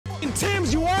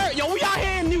Tim's, you heard? Yo, we out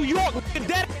here in New York,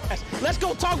 dead ass. Let's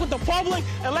go talk with the public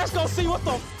and let's go see what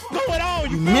the going on.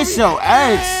 You miss your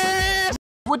ass.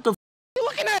 What the you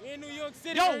looking at? In New York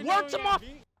City. Yo, work to my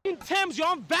Tim's, yo.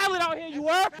 I'm valid out here, you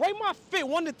heard? Rate my fit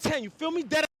 1 to 10. You feel me?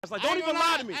 Dead ass. Like, don't even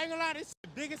lie to me. I ain't gonna lie, this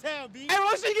big as hell, B. Hey,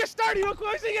 let's see get sturdy real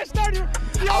quick. Let's see get sturdy.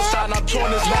 Outside, I'm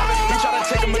torn his mouth. He trying to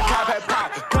take him a cab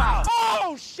at pop.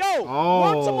 Oh, show.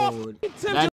 Work to my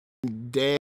Tim's. That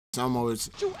dead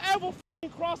almost. You ever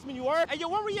cross me, you heard? Hey, yo,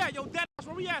 where we at? Yo, dead ass,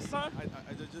 where we at, son?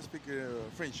 I just speak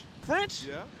French. French?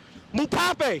 Yeah.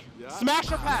 Mupape. Yeah.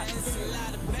 Smash or pass?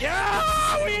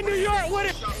 Yeah, we in New York with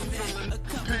it.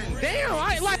 Damn,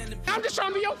 I'm just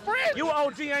trying to be your friend. You an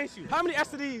OG, ain't you? How many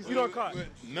STDs you done caught?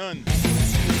 None.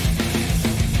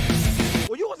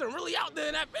 Well, you wasn't really out there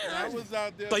in that band. I was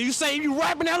out there. So you say you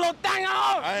rapping that little thing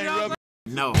off? I ain't rapping.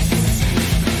 No.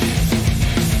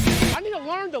 I need to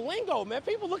learn the lingo, man.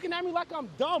 People looking at me like I'm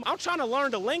dumb. I'm trying to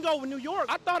learn the lingo in New York.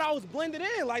 I thought I was blended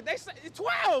in. Like they say,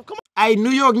 12. Come on. Hey, New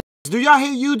York, do y'all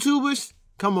hate YouTubers?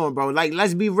 Come on, bro. Like,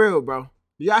 let's be real, bro.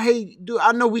 Y'all hate, dude.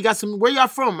 I know we got some. Where y'all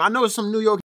from? I know some New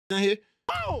York in here.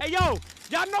 Oh, hey, yo,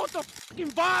 y'all know what the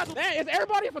fucking vibe? Man, is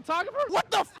everybody a photographer? What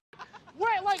the?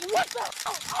 Wait, like, what the?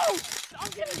 Oh, I'm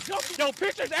getting jumpy. Yo,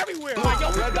 pictures everywhere. Like,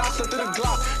 yo, red dots into the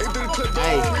Glock. Into the clip.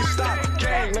 Hey. Stop.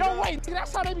 Gang. No, wait.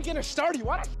 That's how they be getting sturdy.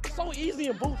 Why that's so easy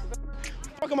and boost?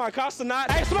 Fuck am I Costa not?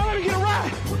 Hey, somebody let me get a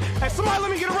ride. Hey, somebody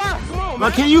let me get a ride. Come on, man.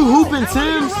 But can you hoop in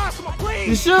Timbs?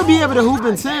 You should be able to hoop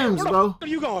in Timbs, bro. Where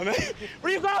you going, man?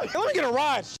 Where you going? Let me get a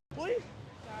ride, please.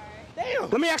 Damn.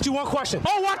 Let me ask you one question.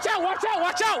 Oh, watch out, watch out,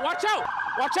 watch out, watch out,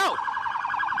 watch out.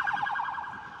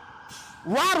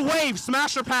 Rod wave,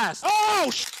 smash or pass. Oh,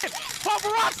 shit.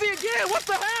 Paparazzi again. What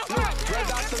the hell?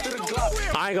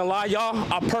 I ain't gonna lie,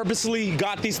 y'all. I purposely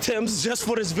got these Timbs just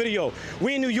for this video.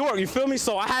 We in New York, you feel me?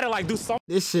 So I had to like do something.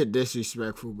 This shit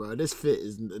disrespectful, bro. This fit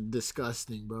is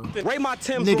disgusting, bro. Rate my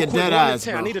Timbs nigga real quick, dead ass,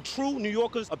 bro. I need a true New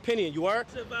Yorker's opinion, you heard?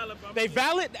 They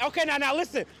valid? Okay, now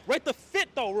listen. Rate the fit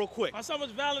though, real quick. I saw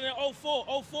much valid in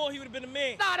 04. 04, he would have been the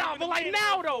man. Nah, but like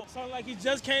now though. Sound like he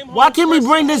just came home. Why can't we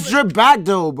bring this drip back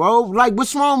though, bro? Like,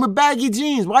 what's wrong with baggy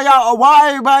jeans? Why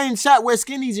everybody in chat wear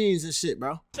skinny jeans and shit,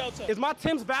 bro? Is my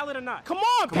Timbs valid or not? Come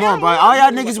on, bro. All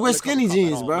y'all niggas wear skinny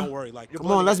jeans, bro. Don't worry, like, come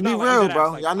on, let's be real,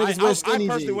 bro. Y'all niggas wear skinny jeans.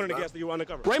 I personally wanted to guess that you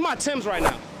undercover. Rate my Timbs right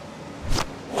now.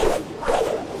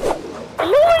 Bro,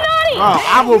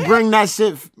 I will bring that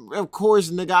shit. Of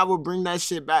course, nigga, I will bring that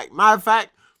shit back. Matter of fact,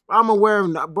 I'm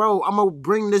gonna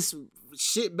bring this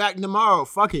shit back tomorrow.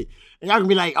 Fuck it. And y'all gonna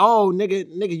be like, oh, nigga,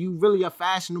 you really a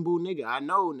fashionable nigga. I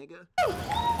know, nigga.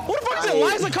 Who the fuck is it?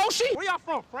 Liza Koshy? Where y'all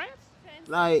from? France?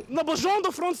 Like, Le besoin de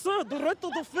français, de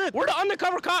retour de fit. Where the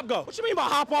undercover cop go? What you mean by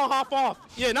hop on, hop off?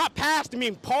 Yeah, not pass, I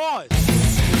mean pause.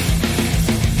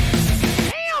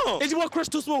 Damn! Is you want Chris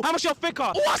too smooth? How much your fit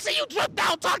cost? Oh, I see you dripped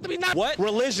out. Talk to me now. What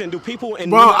religion do people in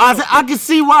bro, I can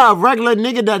see why a regular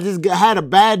nigga that just had a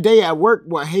bad day at work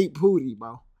would hate Pootie,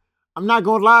 bro. I'm not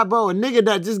gonna lie, bro. A nigga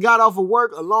that just got off of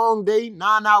work, a long day,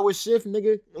 9-hour shift,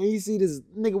 nigga, and you see this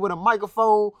nigga with a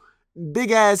microphone,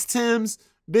 big ass Timbs,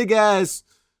 big ass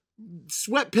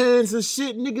sweatpants and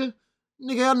shit, nigga.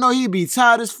 Nigga, I know he be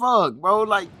tired as fuck, bro.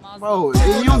 Like, bro,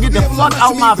 you don't get the fuck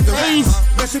out my face.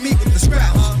 Messing me with the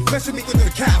scraps, messing me with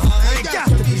the cap. I ain't got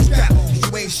to be strapped.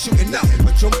 You ain't shooting nothing,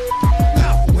 but your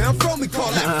mouth. Where I'm from, we call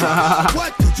that.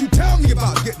 What could you tell me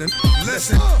about getting a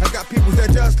listen? I got people that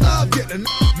just love getting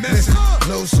a messing.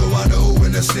 Low, so I know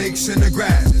when the snake's in the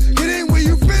grass. It ain't where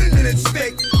you been and it's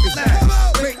fake. It's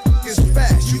ass. Break is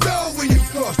fast. You know when you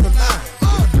cross the line.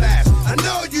 It's a blast. I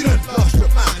know you done lost your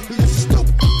mind. You just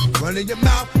stupid. Running your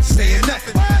mouth, saying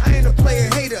nothing. I ain't a player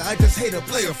hater, I just hate a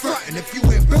player front. And if you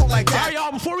ain't built like that. Alright,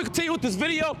 y'all, before we continue with this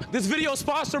video is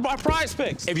sponsored by Prize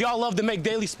Picks. If y'all love to make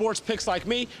daily sports picks like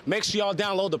me, make sure y'all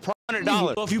download the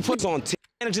 $100. So if you put on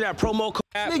into that promo code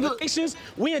applications,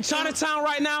 we in Chinatown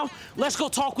right now. Let's go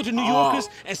talk with the New Yorkers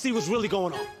and see what's really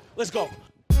going on. Let's go.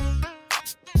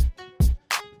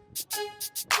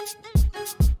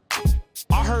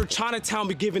 I heard Chinatown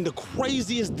be giving the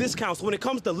craziest discounts when it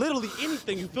comes to literally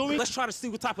anything, you feel me? Let's try to see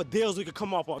what type of deals we could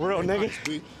come up on. Real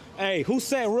niggas. Hey, who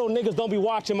said real niggas don't be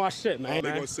watching my shit, man?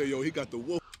 They gonna say, yo, he got the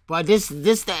wolf. But this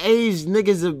the age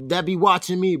niggas that be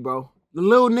watching me, bro. The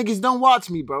little niggas don't watch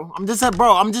me, bro. I'm just an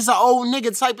old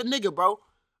nigga type of nigga, bro.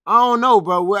 I don't know,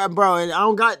 bro. I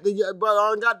don't got the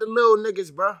little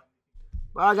niggas, bro.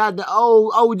 But I got the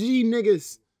old OG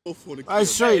niggas.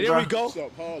 That's straight, hey, there bro.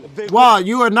 We go. Wow,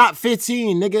 you are not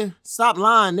 15, nigga. Stop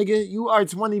lying, nigga. You are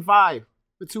 25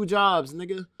 for 2 jobs,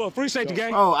 nigga. Well, appreciate the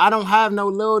game. Oh, I don't have no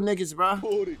little niggas, bro.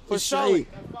 For sure.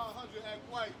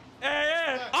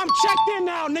 Hey, I'm checked in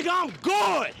now, nigga. I'm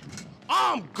good.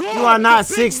 I'm good. You are not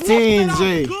The big 16, wolf said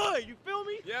G. I'm good. You feel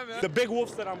me? Yeah, man. The big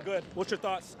wolf said I'm good. What's your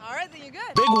thoughts? All right, then you're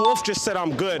good. Big wolf just said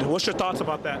I'm good. What's your thoughts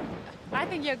about that? I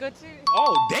think you're good too.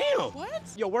 Oh, damn. What?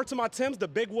 Yo, word to my Tims, the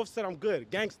big wolf said I'm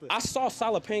good. Gangster. I saw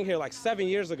Salah Ping here like 7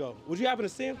 years ago. Would you happen to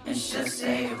see him? Just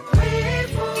say a prayer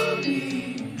for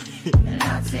me, and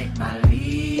I'll take my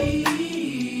leave.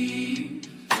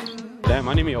 Damn,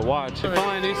 I need me a watch. If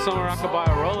I need somewhere I could buy a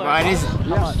Rolex. Right, this.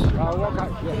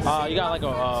 You got like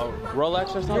a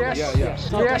Rolex or something? Yes.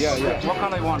 Yeah. What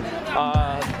color you want?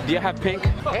 Do you have pink?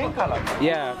 Pink color.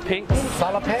 Yeah, pink.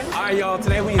 Salah Ping? All right, y'all.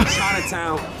 Today we in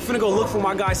Chinatown. Finna go look for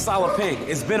my guy Salah Ping.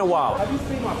 It's been a while. Have you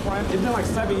seen my friend? It's been like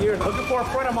 7 years. Looking for a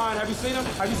friend of mine. Have you seen him?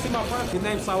 Have you seen my friend? His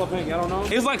name's Salah Ping. I don't know.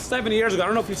 It was like 7 years ago. I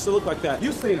don't know if he still look like that.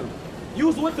 You seen him? You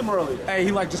was with him earlier. Hey,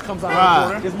 he like just comes out of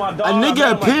the corner. It's my dog. A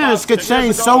nigga appearance could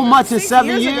change so much in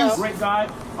 7 years. Great guy.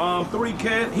 3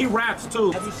 kids. He raps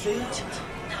too. Have you seen him?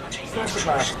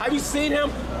 Have you seen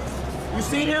him? You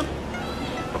seen him?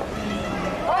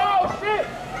 Oh shit!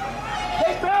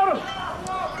 They found him.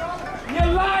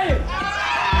 You're lying.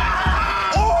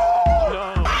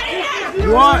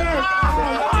 What?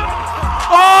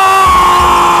 Oh!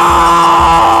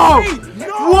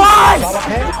 What?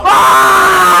 Oh!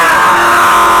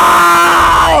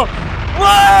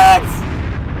 What?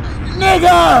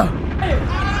 Nigga!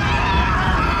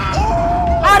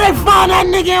 How they find that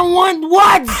nigga in one?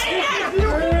 What?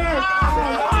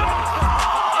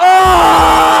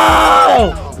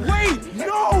 Oh! Wait,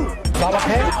 no! Salah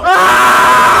Ping? Ah!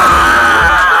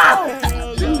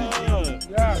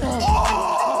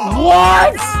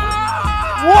 What?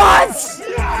 What?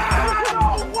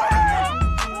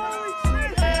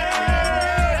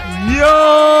 Yo!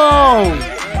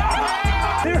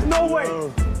 There's no way.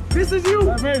 This is you.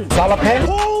 Salah Ping?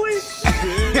 Holy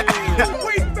shit.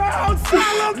 We found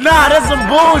Salah. Nah, that's some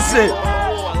bullshit.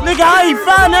 Nigga, how you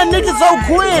find that nigga so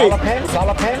quick?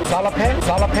 Salah Ping? Salah Ping?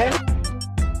 Salah Ping?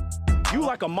 You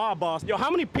like a mob boss. Yo, how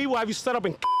many people have you set up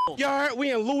in? You heard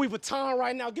we in Louis Vuitton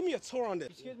right now. Give me a tour on this.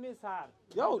 Excuse me, sir.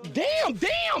 Yo, damn.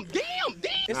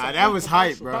 Nah, that was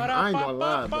hype, bro. I ain't gonna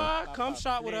lie, bro. Come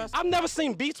shot with us. I've never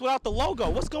seen Beats without the logo.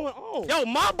 What's going on? Yo,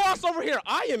 my boss over here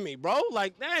eyeing me, bro.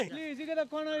 Like, dang. Please, you get the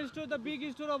corner store, the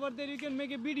big store over there. You can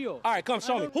make a video. All right, come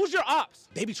show me. Who's your ops?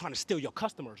 They be trying to steal your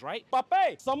customers, right?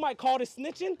 Pape, some might call this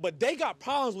snitching, but they got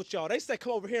problems with y'all. They say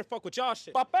come over here and fuck with y'all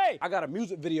shit. Pape, I got a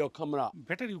music video coming up.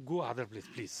 Better you go other place,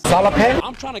 please. Salah Ping?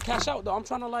 I'm trying to cash out, though. I'm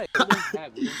trying to like.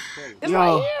 It's Yo.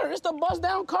 right here. It's the bust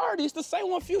down card. It's the same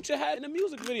one Future had in the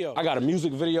music video. I got a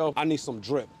music video. I need some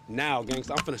drip now,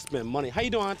 gangsta. I'm finna spend money. How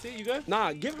you doing, Auntie? You good?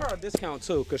 Nah, give her a discount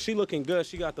too, cause she looking good.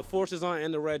 She got the forces on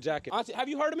and the red jacket. Auntie, have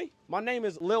you heard of me? My name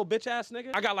is Lil Bitch Ass Nigga.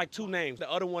 I got like 2 names.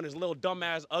 The other one is Lil Dumb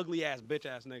Ass Ugly Ass Bitch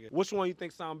Ass Nigga. Which one you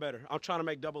think sound better? I'm trying to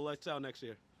make XXL next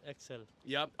year. XL.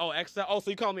 Yep. Oh, XL. Oh, so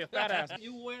you call me a fat ass.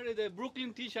 You wear the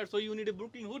Brooklyn t-shirt, so you need a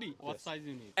Brooklyn hoodie. What size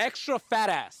you need? Extra fat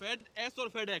ass. Fat S or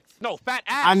Fat X? No, fat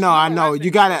ass. I know. You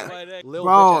gotta, Lil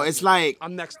bro. bitch ass It's nigga. like,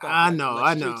 I'm next up. I know.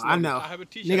 I have a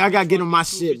t-shirt. Nigga, I gotta get on my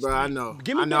shit, bro. I know.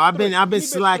 Give me I know. big I've three. been Give me big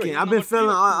slacking. three. I've been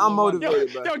feeling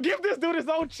unmotivated, bro. Yo, give this dude his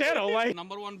own channel, like.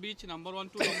 Number 1 beach, number 1,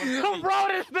 2, number 3. Bro,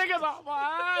 this nigga's off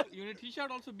my ass. You need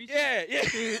t-shirt also beach? Yeah.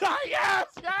 yes.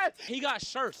 He got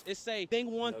shirts. It say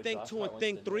thing 1, thing 2, and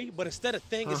thing 3, but instead of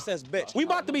thing, it says bitch. We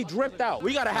about to be dripped out.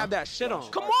 We gotta have that shit on.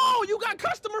 Come on, you got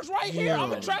customers right here.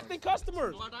 I'm attracting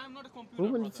customers. But I'm not a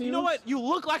computer. You know what? You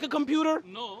look like a computer.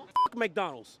 No. Fuck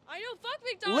McDonald's. I know, fuck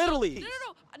McDonald's. Literally.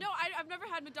 No, I've never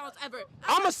had McDonald's ever.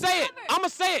 I'ma say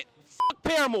it. Fuck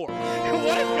Paramore.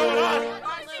 What is going on?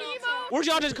 Where'd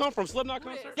y'all just come from? Slipknot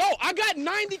concert? Yo, I got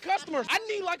 90 customers. I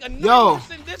need like a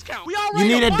 9% discount. We already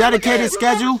You need a dedicated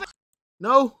schedule?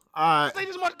 No? Alright. Say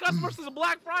this much customers since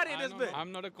Black Friday in this bitch.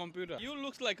 I'm not a computer. You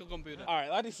looks like a computer. All right,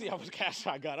 let me see how much cash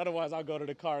I got. Otherwise, I'll go to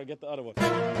the car and get the other one.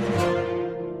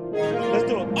 Let's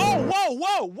do it. Oh,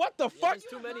 whoa. What the fuck?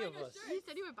 Too many of us. He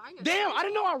said you were buying it. Damn, I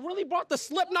didn't know I really brought the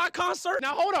Slipknot concert.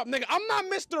 Now, hold up, nigga. I'm not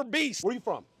Mr. Beast. Where you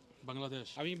from?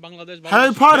 Bangladesh. I mean Bangladesh.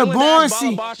 Harry Potter Villain born ass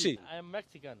see. Balabashi. I am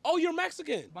Mexican. Oh, you're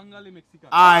Mexican. Bengali Mexican.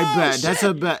 I Oh, bet. That's shit.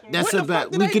 a bet. That's Where a the fuck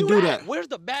bet. did We they can do that. Where's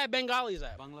the bad Bengalis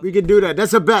at? We can do that.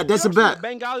 That's a bet. That's a You ever seen bet.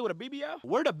 Bengali with a BBL?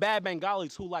 We're the bad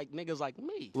Bengalis who like niggas like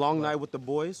me. Long night with the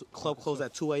boys. Club closed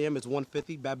at 2 a.m. It's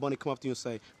 1:50. Bad Bunny come up to you and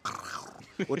say,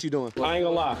 what you doing? I ain't gonna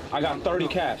lie. I got 30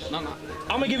 cash. No. I'm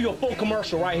gonna give you a full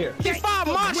commercial right here. 55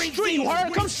 my street, you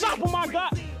heard? Come shop with my guy.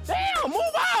 Damn, move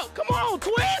out. Come on,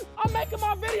 twin. I'm making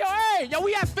my video. Hey, yo,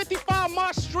 we at 55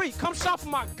 my street. Come shop with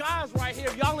my guys right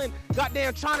here. Y'all in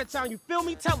goddamn Chinatown. You feel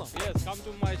me? Tell them. Yes, come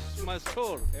to my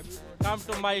store. Come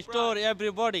to my store,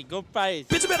 everybody. Good price.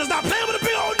 Bitch, you better stop playing with a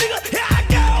big old nigga. Here I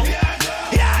go.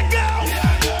 Here I go.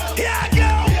 Here I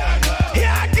go.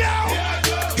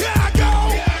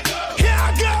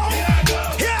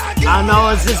 I know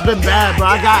it's just been bad, bro.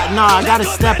 I gotta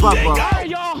step up, bro. All right,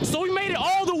 y'all. So we made it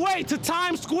all the way to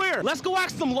Times Square. Let's go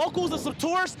ask some locals and some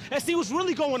tourists and see what's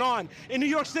really going on in New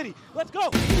York City. Let's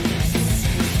go.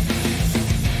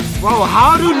 Bro,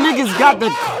 how do niggas got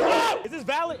the... Is this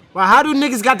valid? Bro, how do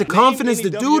niggas got the confidence to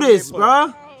do this,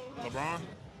 bro? LeBron?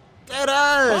 That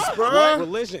ass, bro. What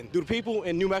religion do the people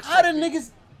in New Mexico? How the niggas...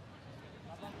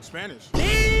 Spanish.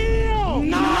 Damn!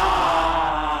 No!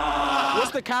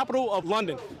 What's the capital of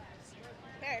London?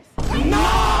 Paris. No!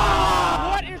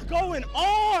 What is going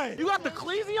on? You got the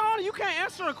Cleasy on? You can't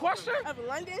answer a question? Of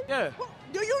London? Yeah.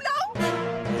 Do you know?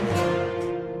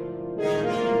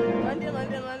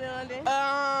 London.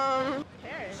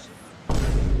 Paris.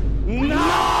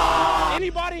 No!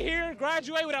 Anybody here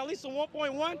graduate with at least a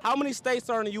 1.1? How many states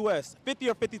are in the U.S.? 50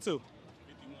 or 52?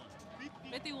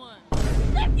 51.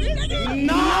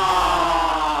 No!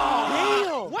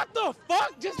 Damn! What the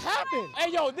fuck just happened?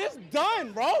 Hey, yo, this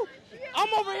done, bro. I'm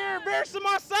over here embarrassing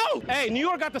myself. Hey, New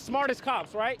York got the smartest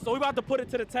cops, right? So we about to put it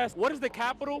to the test. What is the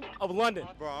capital of London?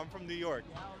 Bro, I'm from New York.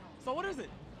 So what is it?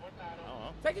 I don't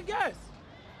know. Take a guess.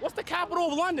 What's the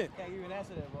capital of London? Can't give you an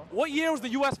answer there, bro. What year was the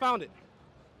U.S. founded?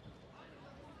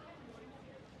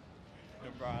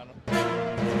 Bro, I don't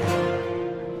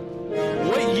know.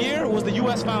 What year was the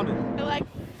U.S. founded? Like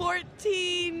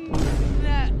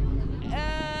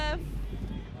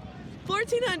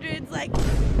 1400s, like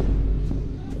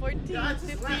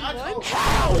 1451.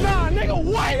 Hell nah, nigga,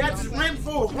 what? I just ran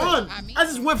for a run. I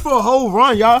just went for a whole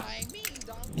run, y'all.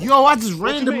 Yo, I just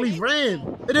randomly ran.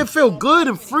 It didn't feel good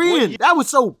and freeing. That was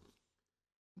so...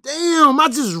 Damn, I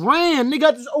just ran. Nigga,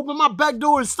 I just opened my back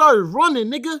door and started running,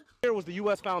 nigga. Where was the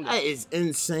U.S. founded? That is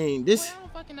insane. This... I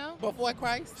don't fucking know. Before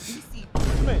Christ? BC.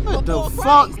 What the Before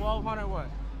fuck? Christ. 1200 what?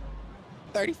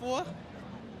 34?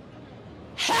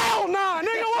 Hell nah,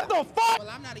 nigga, what the fuck? Well,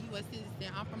 I'm not a U.S.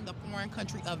 citizen. I'm from the foreign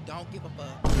country of don't give a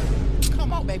fuck.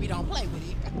 Come on, baby, don't play with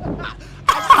it.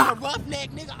 I need a roughneck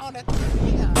nigga on the...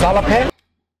 Salapen?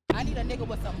 I need a nigga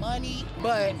with some money,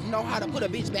 but know how to put a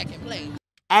bitch back in place.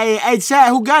 Hey, chat,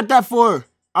 who got that for?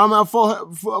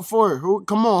 For who?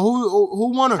 Come on,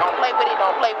 who won her? Don't play with it,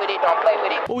 don't play with it, don't play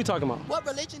with it. What we talking about? What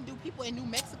religion do people in New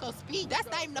Mexico speak? That's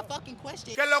not even a fucking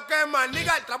question. ¿Qué lo que más,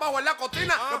 nigga? El trabajo en la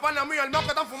cocina. Los panas míos, el mao que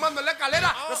están fumando en la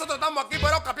escalera. Nosotros estamos aquí,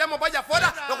 pero capiamos para allá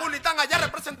afuera. Los gulis están allá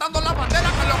representando la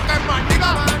bandera. ¿Qué lo que más,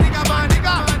 nigga? Nigga, nigga,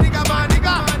 nigga,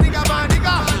 nigga, nigga, nigga, nigga,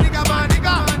 nigga,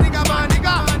 nigga, nigga,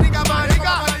 nigga,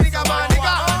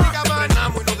 nigga,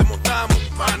 entrenamos y nos demostramos,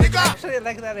 nigga.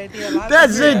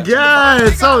 That's it,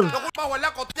 guys. So...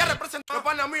 Los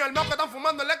panas míos, el mao que están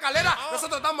fumando en la escalera.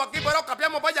 Nosotros estamos aquí, pero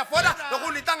capiamos para allá afuera. Los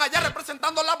gulis están allá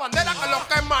representando la bandera. Que lo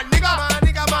que